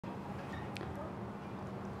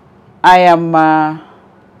I am a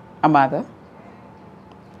mother.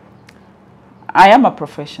 I am a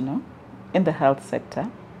professional in the health sector.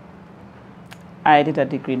 I did a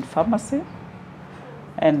degree in pharmacy,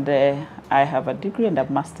 and I have a degree and a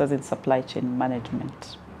master's in supply chain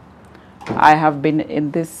management. I have been in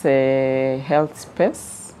this health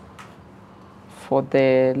space for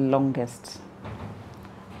the longest.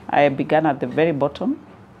 I began at the very bottom,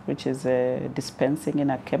 which is dispensing in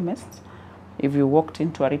a chemist. If you walked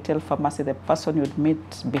into a retail pharmacy, the person you'd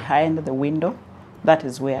meet behind the window, that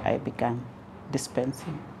is where I began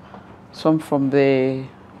dispensing. So I'm from the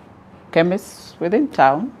chemists within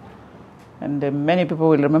town, and many people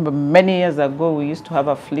will remember many years ago we used to have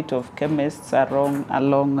a fleet of chemists along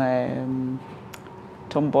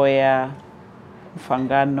Tomboya,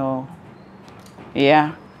 Fangano,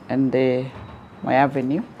 yeah, and my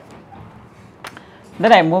avenue.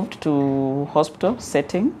 Then I moved to hospital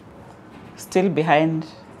setting, still behind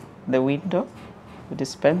the window,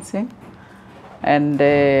 dispensing. And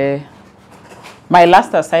my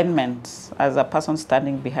last assignment as a person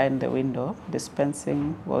standing behind the window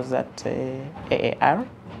dispensing was at AAR.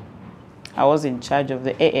 I was in charge of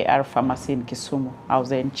the AAR pharmacy in Kisumu. I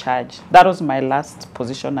was in charge. That was my last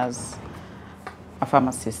position as a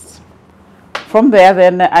pharmacist. From there,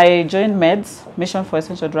 then I joined MEDS, Mission for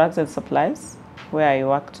Essential Drugs and Supplies, where I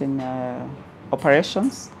worked in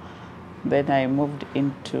operations. Then I moved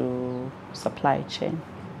into supply chain.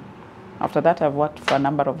 After that, I've worked for a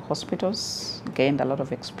number of hospitals, gained a lot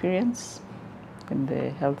of experience in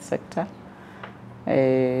the health sector,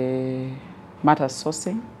 matter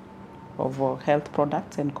sourcing of health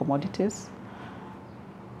products and commodities.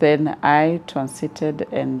 Then I transited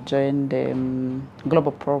and joined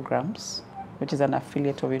Global Programs, which is an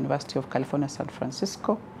affiliate of University of California, San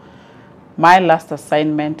Francisco. My last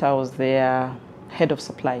assignment, I was their head of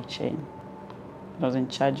supply chain. I was in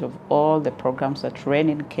charge of all the programs that ran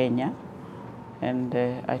in Kenya, and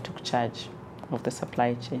I took charge of the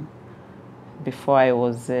supply chain before I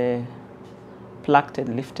was plucked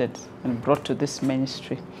and lifted and brought to this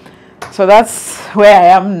ministry. So that's where I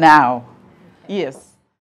am now. Yes.